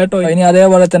രൂപത്തിലായിട്ടോ ഇനി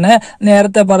അതേപോലെ തന്നെ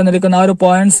നേരത്തെ പറഞ്ഞിരിക്കുന്ന ആ ഒരു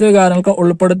പോയിന്റ്സ് കാര്യങ്ങൾക്ക്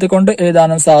ഉൾപ്പെടുത്തിക്കൊണ്ട്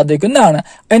എഴുതാനും സാധിക്കുന്നതാണ്.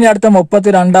 ഇനി അടുത്ത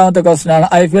 32ാമത്തെ ക്വസ്റ്റ്യൻ ആണ്.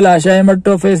 I feel അഷൈമഡ്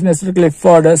to face mister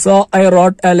Clifford, so I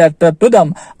wrote a letter to them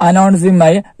announcing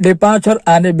my departure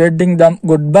and bidding them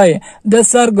goodbye.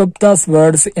 These are Gupta's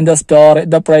words in the story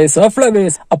The Price of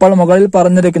Flowers. അപ്പോൾ മുകളിൽ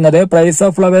പറഞ്ഞിരിക്കുന്നത് price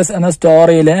of flowers എന്ന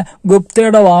സ്റ്റോറിയിലെ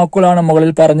ഗുപ്തയുടെ വാക്കുകളാണ്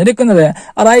മുകളിൽ പറഞ്ഞിരിക്കുന്നത്.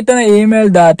 Right an email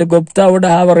that Gupta would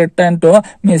have written to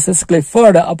Mrs.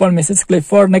 Clifford. അപ്പോൾ Mrs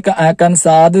ക്ലിഫോർഡിനൊക്കെ അയക്കാൻ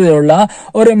സാധ്യതയുള്ള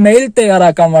ഒരു മെയിൽ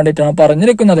തയ്യാറാക്കാൻ വേണ്ടിയിട്ടാണ്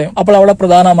പറഞ്ഞിരിക്കുന്നത്. അപ്പോൾ അവിടെ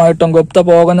പ്രധാനമായിട്ടും ഗുപ്ത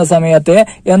പോകുന്ന സമയത്ത്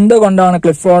എന്തുകൊണ്ടാണ്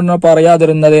ക്ലിഫോർഡിന്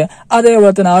പറയാതിരുന്നത്,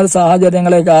 അതേപോലെ തന്നെ ആ ഒരു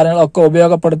സാഹചര്യങ്ങളെ കാര്യങ്ങളൊക്കെ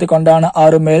ഉപയോഗപ്പെടുത്തിക്കൊണ്ടാണ് ആ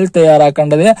ഒരു മെയിൽ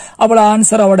തയ്യാറാക്കേണ്ടത്. അപ്പോൾ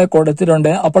ആൻസർ അവിടെ കൊടുത്തിട്ടുണ്ട്.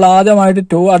 അപ്പോൾ ആദ്യമായിട്ട്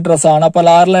ടു അഡ്രസ് ആണ്. അപ്പോൾ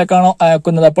ആരിലേക്കാണോ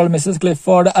അയക്കുന്നത്, അപ്പോൾ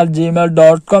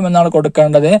mrs.clifford@gmail.com എന്നാണ്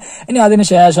കൊടുക്കേണ്ടത്. ഇനി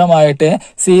അതിനുശേഷമായിട്ട്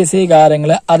CC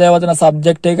കാര്യങ്ങള്, അതേപോലെ തന്നെ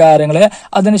സബ്ജക്ട് കാര്യങ്ങള്,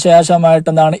 അതിനുശേഷമായിട്ട്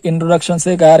എന്താണ്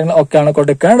ഇൻട്രൊഡക്ഷൻസ് കാര്യങ്ങൾ ഒക്കെയാണ്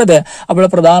കൊടുക്കേണ്ടത്. അപ്പോൾ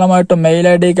പ്രധാനമായിട്ടും മെയിൽ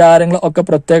ID കാര്യങ്ങൾ ഒക്കെ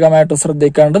പ്രത്യേകമായിട്ട്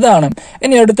ശ്രദ്ധിക്കേണ്ടതാണ്.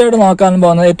 ഇനി എടുത്തിട്ട് നോക്കാൻ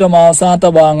പോകുന്നത് ഏറ്റവും അവസാനത്തെ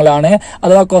ഭാഗങ്ങളാണ്.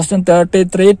 അഥവാ question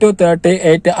 33 to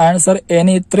 38 answer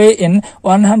any 3 in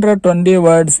 120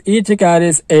 words each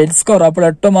carries 8 score. അപ്പോൾ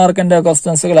 8 മാർക്കിന്റെ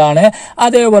ക്വസ്റ്റ്യൻസുകളാണ്.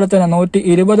 അതേപോലെ തന്നെ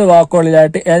 120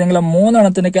 വാക്കുകളിലായിട്ട് ഏതെങ്കിലും 3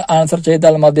 എണ്ണത്തിനൊക്കെ ആൻസർ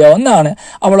ചെയ്താൽ മതിയാവുന്നതാണ്.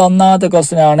 അപ്പോൾ ഒന്നാമത്തെ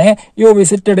ക്വസ്റ്റ്യൻ ആണ്, U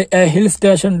visited A hill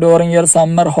station during your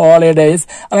summer holidays,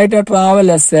 write a travel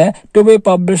essay to B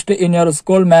published in your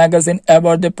school magazine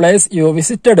about the place U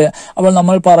visited. അപ്പോൾ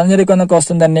നമ്മൾ പറഞ്ഞിരിക്കുന്ന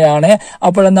ക്വസ്റ്റ്യൻ തന്നെയാണ്.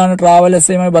 അപ്പോൾ എന്താണ് ട്രാവൽ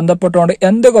എസ്സേയുമായി ബന്ധപ്പെട്ടുകൊണ്ട്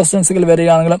എന്ത് ക്വസ്റ്റ്യൻസുകൾ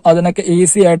വരികയാണെങ്കിലും അതിനൊക്കെ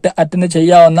ഈസി ആയിട്ട് അറ്റൻഡ്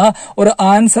ചെയ്യാവുന്ന ഒരു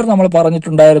ആൻസർ നമ്മൾ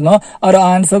പറഞ്ഞിട്ടുണ്ടായിരുന്നു. ആ ഒരു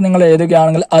ആൻസർ നിങ്ങൾ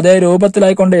എഴുതുകയാണെങ്കിൽ അതേ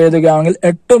രൂപത്തിലായിക്കൊണ്ട് എഴുതുകയാണെങ്കിൽ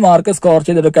 8 മാർക്ക് സ്കോർ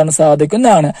ചെയ്തെടുക്കാൻ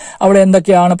സാധിക്കുന്നതാണ്. അവിടെ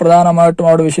എന്തൊക്കെയാണ് പ്രധാനമായിട്ടും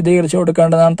അവിടെ വിശദീകരിച്ചു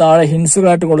കൊടുക്കേണ്ടതാണ് താഴെ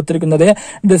ഹിൻസുകളായിട്ട് കൊടുത്തിരിക്കുന്നത്.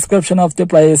 ഡിസ്ക്രിപ്ഷൻ ഓഫ് ദി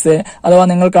പ്ലേസ്, അഥവാ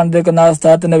നിങ്ങൾ കണ്ടിരിക്കുന്ന ആ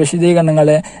സ്ഥലത്തിന്റെ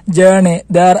വിശദീകരണങ്ങള്, ജേർണി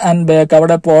ദർ ആൻഡ് ബാക്ക്,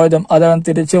 അവിടെ പോയതും അതാണ്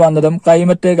തിരിച്ചു വന്നതും,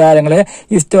 ക്ലൈമറ്റ് കാര്യങ്ങള്,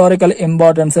 ഹിസ്റ്റോറിക്കൽ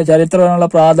ഇമ്പോർട്ടൻസ്, ചരിത്രപരമുള്ള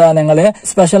പ്രാധാന്യങ്ങള്,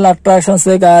 സ്പെഷ്യൽ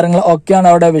അട്രാക്ഷൻസ് കാര്യങ്ങൾ ഒക്കെയാണ്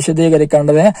അവിടെ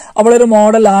വിശദീകരിക്കേണ്ടത്. അപ്പോൾ ഒരു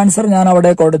മോഡൽ ആൻസർ ഞാൻ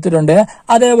അവിടെ കൊടുത്തിട്ടുണ്ട്.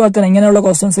 അതേപോലെ തന്നെ ഇങ്ങനെയുള്ള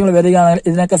ക്വസ്റ്റ്യൻസുകൾ വരികയാണെങ്കിൽ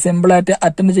ഇതിനൊക്കെ സിമ്പിൾ ആയിട്ട്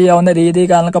അറ്റൻഡ് ചെയ്യാവുന്ന രീതി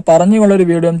കാര്യങ്ങളൊക്കെ പറഞ്ഞുള്ള ഒരു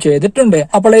വീഡിയോ ചെയ്തിട്ടുണ്ട്.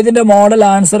 അപ്പോൾ ഇതിന്റെ മോഡൽ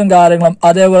ആൻസറും കാര്യങ്ങളും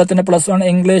അതേപോലെ തന്നെ +1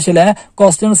 ഇംഗ്ലീഷിലെ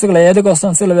ക്വസ്റ്റ്യൻസുകൾ ഏത്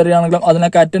ക്വസ്റ്റ്യൻസുകൾ വരികയാണെങ്കിലും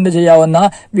അതിനൊക്കെ അറ്റൻഡ് ചെയ്യാവുന്ന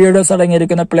വീഡിയോസ്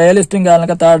അടങ്ങിയിരിക്കുന്ന പ്ലേലിസ്റ്റും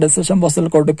കാര്യങ്ങളൊക്കെ താഴെ ഡിസ്ക്രിപ്ഷൻ ബോക്സിൽ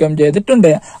കൊടുക്കുകയും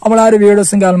ചെയ്തിട്ടുണ്ട്. അപ്പോൾ ആ ഒരു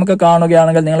വീഡിയോസും കാര്യങ്ങളൊക്കെ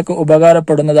കാണുകയാണെങ്കിൽ നിങ്ങൾക്ക്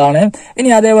ഉപകാരപ്പെടുന്നതാണ്. ഇനി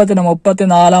അതേപോലെ തന്നെ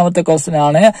 34ാമത്തെ ക്വസ്റ്റ്യൻ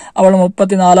ആണ്. അപ്പോൾ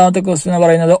 34ാമത്തെ ക്വസ്റ്റ്യൻ എന്ന്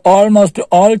പറയുന്നത്, almost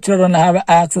all children have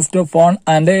access to phone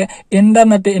and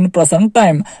internet in present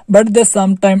time, but they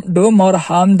sometime do more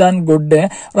Ham than good.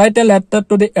 Write a letter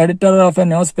to the editor of A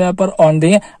news paper on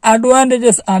the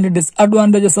advantages and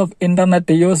disadvantages of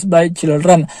internet use by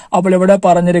children. അപ്പോൾ ഇവിടെ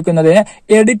പറഞ്ഞിരിക്കുന്നത്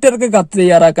എഡിറ്റർക്ക് കത്ത്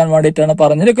തയ്യാറാക്കാൻ വേണ്ടിയിട്ടാണ്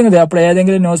പറഞ്ഞിരിക്കുന്നത്. അപ്പോൾ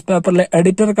ഏതെങ്കിലും news പേപ്പറിലെ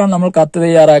എഡിറ്റർക്കാണ് നമ്മൾ കത്ത്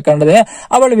തയ്യാറാക്കേണ്ടത്.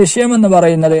 അപ്പോൾ വിഷയം എന്ന്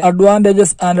പറയുന്നത്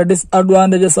advantages and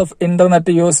disadvantages of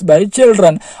internet use by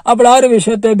children. അപ്പോൾ ആ ഒരു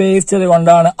വിഷയത്തെ ബേസ്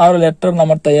ചെയ്തുകൊണ്ടാണ് ആ ഒരു ലെറ്റർ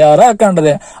നമ്മൾ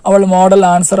തയ്യാറാക്കേണ്ടത്. അപ്പോൾ മോഡൽ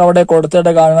ആൻസർ അവിടെ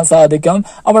കൊടുത്തിട്ട് കാണാൻ സാധിക്കും.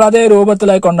 അപ്പോൾ അതേ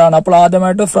രൂപത്തിലായി കൊണ്ടാണ്. അപ്പോൾ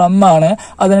ആദ്യമായിട്ട് ഫ്രം ആണ്,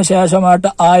 അതിനുശേഷമായിട്ട്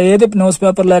ആ ഏത് ന്യൂസ്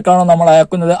പേപ്പറിലേക്കാണോ നമ്മൾ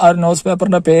അയക്കുന്നത് ആ ഒരു ന്യൂസ്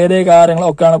പേപ്പറിന്റെ പേര് കാര്യങ്ങളോ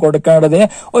ഒക്കെയാണ് കൊടുക്കേണ്ടത്.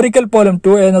 ഒരിക്കൽ പോലും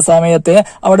ടു എന്ന സമയത്ത്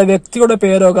അവിടെ വ്യക്തിയുടെ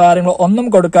പേരോ കാര്യങ്ങളോ ഒന്നും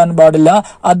കൊടുക്കാൻ പാടില്ല.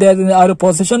 അദ്ദേഹത്തിന് ആ ഒരു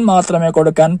പൊസിഷൻ മാത്രമേ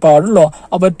കൊടുക്കാൻ പാടുള്ളൂ.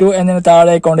 അപ്പൊ ടു എന്നതിന്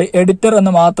താഴേക്കൊണ്ട് എഡിറ്റർ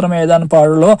എന്ന് മാത്രമേ എഴുതാൻ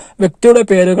പാടുള്ളൂ, വ്യക്തിയുടെ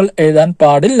പേരുകൾ എഴുതാൻ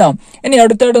പാടില്ല. ഇനി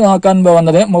അടുത്തായിട്ട് നോക്കാൻ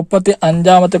പോകുന്നത്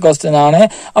 35ാമത്തെ ക്വസ്റ്റ്യൻ ആണ്.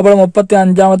 അപ്പോൾ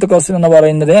 35ാമത്തെ ക്വസ്റ്റ്യൻ എന്ന്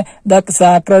പറയുന്നത്, the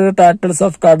sacred titles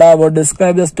of കടാവ്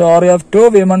describe the story of 2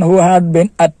 women who had been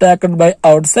attacked by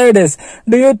outsiders.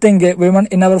 Do you think women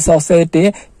in our society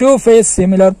to face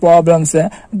similar problems?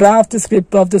 Draft the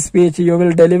script of the speech you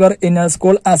will deliver in a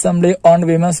school assembly on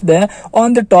Women's Day on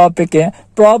the topic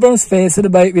problems faced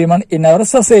by women in our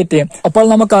society. അപ്പോൾ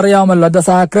നമുക്കറിയാമല്ലോ the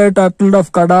sacred title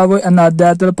of കടാവ് എന്ന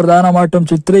അധ്യായത്തിൽ പ്രധാനമായിട്ടും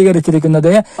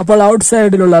ചിത്രീകരിച്ചിരിക്കുന്നത് അപ്പോൾ out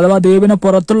സൈഡിലുള്ള അഥവാ ദ്വീപിന്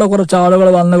പുറത്തുള്ള കുറച്ച് ആളുകൾ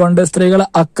വന്നുകൊണ്ട് സ്ത്രീകളെ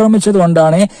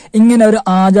ആക്രമിച്ചതുകൊണ്ടാണ് ഇങ്ങനെ ഒരു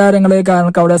ആചാരങ്ങളെ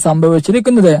കാരണം അവിടെ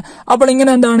സംഭവിച്ചിരിക്കുന്നത്. അപ്പോൾ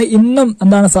ഇങ്ങനെ ഇന്നും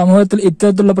സമൂഹത്തിൽ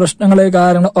ഇത്തരത്തിലുള്ള പ്രശ്നങ്ങളെ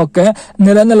കാരണം ഒക്കെ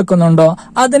നിലനിൽക്കുന്നുണ്ടോ?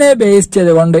 അതിനെ ബേസ്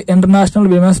ചെയ്തുകൊണ്ട് ഇന്റർനാഷണൽ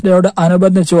വിമൻസ് ഡേയോട്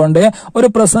അനുബന്ധിച്ചുകൊണ്ട് ഒരു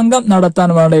പ്രസംഗം നടത്താൻ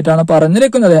വേണ്ടിയിട്ടാണ്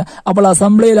പറഞ്ഞിരിക്കുന്നത്. അപ്പോൾ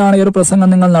അസംബ്ലിയിലാണ് ഈ ഒരു പ്രസംഗം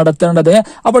നിങ്ങൾ നടത്തേണ്ടത്.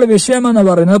 അപ്പോൾ വിഷയം എന്ന്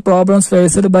പറയുന്നത് problems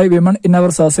faced by women in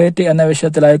our society എന്ന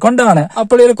വിഷയത്തിലായിക്കൊണ്ടാണ്.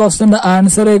 അപ്പോൾ ഈ ഒരു ക്വസ്റ്റ്യന്റെ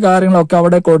ആൻസർ കാര്യങ്ങളൊക്കെ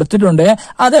അവിടെ കൊടുത്തിട്ടുണ്ട്.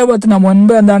 അതേപോലെ തന്നെ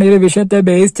മുൻപ് ഈ ഒരു വിഷയത്തെ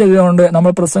ബേസ് ചെയ്തുകൊണ്ട്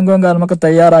നമ്മൾ പ്രസംഗവും കാര്യങ്ങളൊക്കെ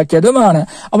തയ്യാറാക്കിയതുമാണ്.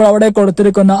 അപ്പോൾ അവിടെ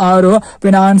കൊടുത്തിരിക്കുന്ന ആ ഒരു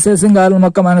ആൻസേഴ്സും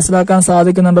കാര്യങ്ങളൊക്കെ മനസ്സിലാക്കാൻ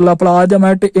സാധിക്കുന്നുണ്ടല്ലോ. അപ്പോൾ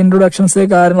ആദ്യമായിട്ട് ഇൻട്രൊഡക്ഷൻസ്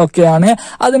കാര്യങ്ങളൊക്കെയാണ്.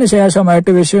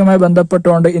 അതിനുശേഷമായിട്ട് വിഷയവുമായി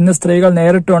ബന്ധപ്പെട്ടുകൊണ്ട് ഇന്ന് സ്ത്രീകൾ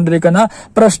നേരിട്ടുകൊണ്ടിരിക്കുന്ന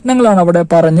പ്രശ്നങ്ങളാണ് അവിടെ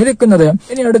പറഞ്ഞിരിക്കുന്നത്.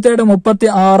 ഇനി അടുത്തായിട്ട്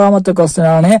 36ാമത്തെ ക്വസ്റ്റ്യൻ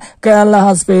ആണ്. Kerala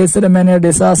has faced many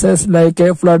disasters like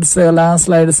floods, land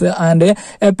slides and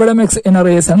epidemics in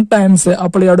recent times.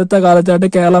 അപ്പോൾ ഈ അടുത്ത കാലത്തായിട്ട്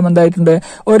കേരളം എന്തായിട്ടുണ്ട്?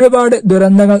 ഒരുപാട്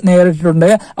ദുരന്തങ്ങൾ നേരിട്ടിട്ടുണ്ട്.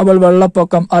 അപ്പോൾ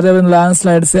വെള്ളപ്പൊക്കം, അതേപോലെ ലാൻഡ്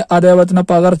സ്ലൈഡ്സ്, അതേപോലെ തന്നെ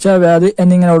പകർച്ചവ്യാധി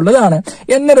എന്നിങ്ങനെ ഉള്ളതാണ്.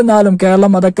 എന്നിരുന്നാലും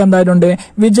കേരളം അതൊക്കെ എന്തായിട്ടുണ്ട്?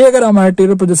 വിജയകരമായിട്ട്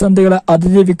ഈ പ്രതിസന്ധികളെ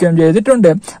അതിജീവിക്കുകയും ചെയ്തിട്ടുണ്ട്.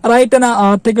 Right an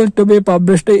article two B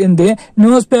published in the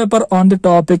news paper on the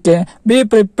topic be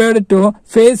prepared to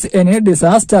face any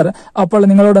disaster. അപ്പോൾ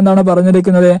നിങ്ങളോട് എന്താണ്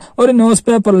പറഞ്ഞിരിക്കുന്നത്? ഒരു ന്യൂസ്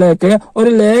പേപ്പറിലേക്ക് ഒരു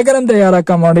ലേഖനം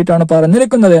തയ്യാറാക്കാൻ വേണ്ടിയിട്ടാണ്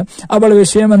പറഞ്ഞിരിക്കുന്നത്. അപ്പോൾ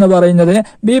വിഷയം എന്ന് പറയുന്നത്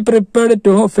be prepared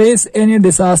to face any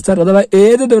disaster, അഥവാ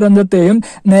ഏത് ദുരന്തത്തെയും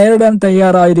നേരിടാൻ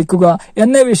തയ്യാറായിരിക്കുക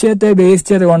എന്ന വിഷയത്തെ ബേസ്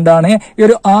ചെയ്തുകൊണ്ടാണ് ഈ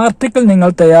ഒരു ആർട്ടിക്കിൾ നിങ്ങൾ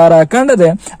തയ്യാറാക്കേണ്ടത്.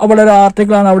 അപ്പോൾ ഒരു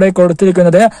ആർട്ടിക്കിളാണ് അവിടെ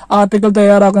കൊടുത്തിരിക്കുന്നത്. ആർട്ടിക്കിൾ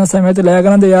തയ്യാറാക്കുന്ന സമയത്ത്,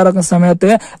 ലേഖനം തയ്യാറാക്കുന്ന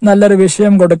സമയത്ത് നല്ലൊരു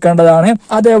വിഷയം കൊടുക്കേണ്ടതാണ്.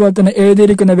 അതേപോലെ തന്നെ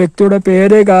എഴുതിയിരിക്കുന്ന വ്യക്തിയുടെ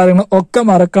പേര് കാര്യങ്ങൾ ഒക്കെ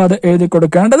മറക്കാതെ എഴുതി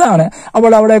കൊടുക്കേണ്ടതാണ്.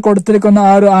 അപ്പോൾ അവിടെ കൊടുത്തിരിക്കുന്ന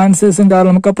ആ ഒരു ആൻസേഴ്സും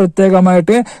കാര്യങ്ങളൊക്കെ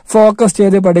പ്രത്യേകമായിട്ട് ഫോക്കസ്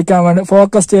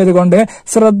ചെയ്തുകൊണ്ട്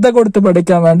ശ്രദ്ധ കൊടുത്ത്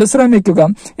പഠിക്കാൻ വേണ്ടി ശ്രമിക്കുക.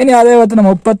 ഇനി അതേപോലെ തന്നെ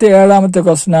 37ാമത്തെ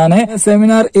ക്വസ്റ്റ്യൻ ആണ്.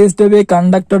 Seminar is to be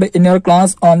conducted in your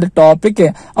class on the topic.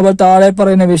 അപ്പോൾ താഴെ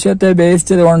പറയുന്ന വിഷയത്തെ ബേസ്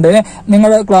ചെയ്തുകൊണ്ട്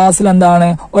നിങ്ങളുടെ ക്ലാസ്സിൽ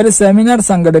ഒരു സെമിനാർ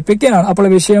സംഘടിപ്പിക്കുകയാണ്. അപ്പോൾ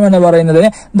വിഷയം എന്ന് പറയുന്നത്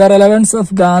the relevance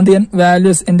of Gandhian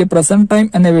values in the present time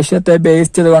എന്ന വിഷയത്തെ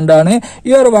ബേസ് ചെയ്തുകൊണ്ടാണ്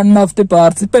you are one of the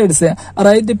participates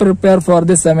right the prepare for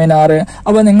the seminar.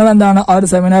 അപ്പോൾ നിങ്ങൾ ആ ഒരു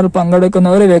സെമിനാറിൽ പങ്കെടുക്കുന്ന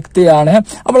ഒരു വ്യക്തിയാണ്.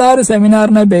 അപ്പോൾ ആ ഒരു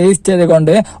സെമിനാറിനെ ബേസ്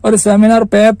ചെയ്തുകൊണ്ട് ഒരു സെമിനാർ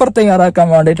പേപ്പർ തയ്യാറാക്കാൻ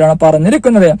വേണ്ടിയിട്ടാണ്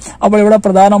പറഞ്ഞിരിക്കുന്നത്. അപ്പോൾ ഇവിടെ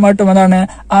പ്രധാനമായിട്ടും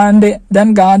ആൻഡ് ദെൻ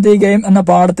ഗാന്ധി ഗെയിം എന്ന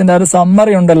പാഠത്തിന്റെ ഒരു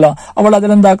സമ്മറി ഉണ്ടല്ലോ. അപ്പോൾ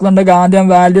അതിലെന്താക്കുന്നുണ്ട്? ഗാന്ധിയൻ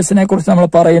വാല്യൂസിനെ കുറിച്ച് നമ്മൾ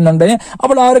പറയുന്നുണ്ട്.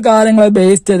 അപ്പോൾ ആ ഒരു കാര്യങ്ങളെ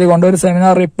ബേസ് ചെയ്തുകൊണ്ട് ഒരു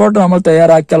സെമിനാർ റിപ്പോർട്ട് നമ്മൾ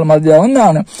തയ്യാറാക്കിയാൽ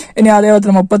മതിയാവുന്നതാണ്. ഇനി അതേപോലെ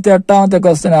 38ാമത്തെ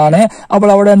ക്വസ്റ്റ്യൻ ആണ്.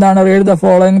 അപ്പോൾ അവിടെ read the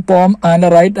following poem and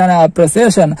right and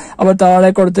appreciation. അപ്പോൾ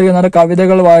താഴെ കൊടുത്തിരിക്കുന്ന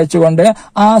കവിതകൾ വായിച്ചുകൊണ്ട്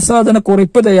ആസ്വാദന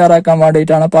കുറിപ്പ് തയ്യാറാക്കാൻ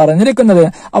വേണ്ടിയിട്ടാണ് പറഞ്ഞിരിക്കുന്നത്.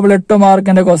 അപ്പോൾ 8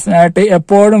 മാർക്കിന്റെ ക്വസ്റ്റ്യൻ ആയിട്ട്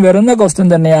എപ്പോഴും വരുന്ന ക്വസ്റ്റ്യൻ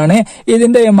തന്നെയാണ്.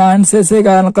 ഇതിന്റെ ആൻസേഴ്സ്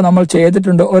കാര്യങ്ങളൊക്കെ നമ്മൾ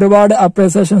ചെയ്തിട്ടുണ്ട്. ഒരുപാട്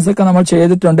അപ്രിസിയേഷൻസ് ഒക്കെ നമ്മൾ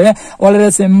ചെയ്തിട്ടുണ്ട്. വളരെ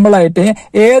സിമ്പിൾ ആയിട്ട്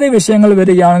ഏത് വിഷയങ്ങൾ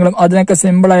വരികയാണെങ്കിലും അതിനൊക്കെ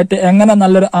സിമ്പിൾ ആയിട്ട് എങ്ങനെ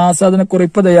നല്ലൊരു ആസ്വാദന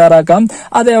കുറിപ്പ് തയ്യാറാക്കാം,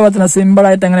 അതേപോലെ തന്നെ സിമ്പിൾ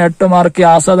ആയിട്ട് എങ്ങനെ 8 മാർക്ക്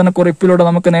ആസ്വാദന കുറിപ്പിലൂടെ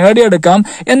നമുക്ക് നേടിയെടുക്കാം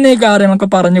എന്നീ കാര്യങ്ങളൊക്കെ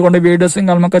പറഞ്ഞുകൊണ്ട് വീഡിയോസും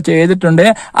കാര്യങ്ങളൊക്കെ ചെയ്തിട്ടുണ്ട്.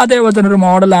 അതേപോലെ തന്നെ ഒരു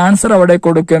മോഡൽ ആൻസർ അവിടെ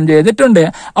കൊടുക്കുകയും ചെയ്തിട്ടുണ്ട്.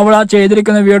 അപ്പോൾ ആ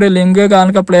ചെയ്തിരിക്കുന്ന വീഡിയോ ലിങ്ക്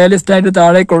കാര്യങ്ങളൊക്കെ പ്ലേലിസ്റ്റ് ആയിട്ട്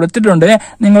താഴെ കൊടുത്തിട്ടുണ്ട്.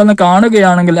 നിങ്ങളൊന്ന്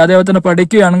കാണുകയാണെങ്കിൽ അതേപോലെ തന്നെ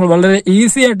പഠിക്കുകയാണെങ്കിൽ വളരെ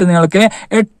ഈസി ആയിട്ട് നിങ്ങൾക്ക്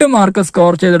 8 മാർക്ക്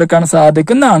സ്കോർ ചെയ്തെടുക്കാൻ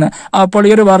സാധിക്കുന്നതാണ്. അപ്പോൾ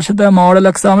ഈ ഒരു വർഷത്തെ മോഡൽ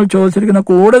എക്സാമിൽ ചോദിച്ചിരിക്കുന്ന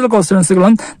കൂടുതൽ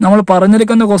ക്വസ്റ്റ്യൻസുകളും നമ്മൾ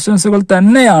പറഞ്ഞിരിക്കുന്ന ക്വസ്റ്റ്യൻസുകൾ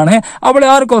തന്നെയാണ്. അപ്പോൾ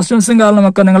ആ ഒരു ക്വസ്റ്റ്യൻസും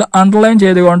കാരണമൊക്കെ നിങ്ങൾ അണ്ടർലൈൻ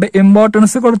ചെയ്തുകൊണ്ട്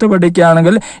ഇമ്പോർട്ടൻസ് കൊടുത്ത്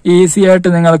പഠിക്കുകയാണെങ്കിൽ ഈസി ആയിട്ട്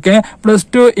നിങ്ങൾക്ക്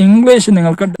 +2 ഇംഗ്ലീഷ്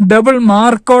നിങ്ങൾക്ക് ഡബിൾ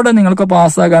മാർക്കോടെ നിങ്ങൾക്ക്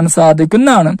പാസ്സാകാൻ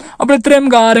സാധിക്കുന്നതാണ്. അപ്പോൾ ഇത്രയും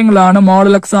കാര്യങ്ങളാണ്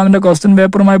മോഡൽ എക്സാമിന്റെ ക്വസ്റ്റ്യൻ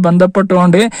പേപ്പറുമായി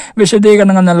ബന്ധപ്പെട്ടുകൊണ്ട്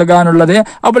വിശദീകരണങ്ങൾ നൽകാനുള്ളത്.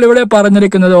 അപ്പോൾ ഇവിടെ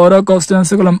പറഞ്ഞിരിക്കുന്നത് ഓരോ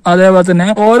ക്വസ്റ്റ്യൻസുകളും അതേപോലെ തന്നെ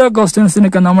ഓരോ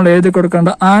ക്വസ്റ്റ്യൻസിനൊക്കെ നമ്മൾ എഴുതി കൊടുക്കേണ്ട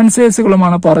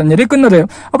ആൻസേഴ്സുകളുമാണ് പറഞ്ഞിരിക്കുന്നത്.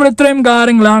 അപ്പോൾ ഇത്രയും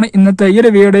കാര്യങ്ങളാണ് ഇന്നത്തെ ഈ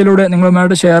ഒരു വീഡിയോയിലൂടെ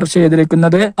നിങ്ങളുമായിട്ട് ഷെയർ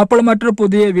ചെയ്തിരിക്കുന്നത്. അപ്പോൾ മറ്റൊരു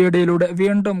പുതിയ വീഡിയോയിലൂടെ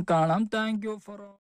വീണ്ടും കാണാം. Thank you for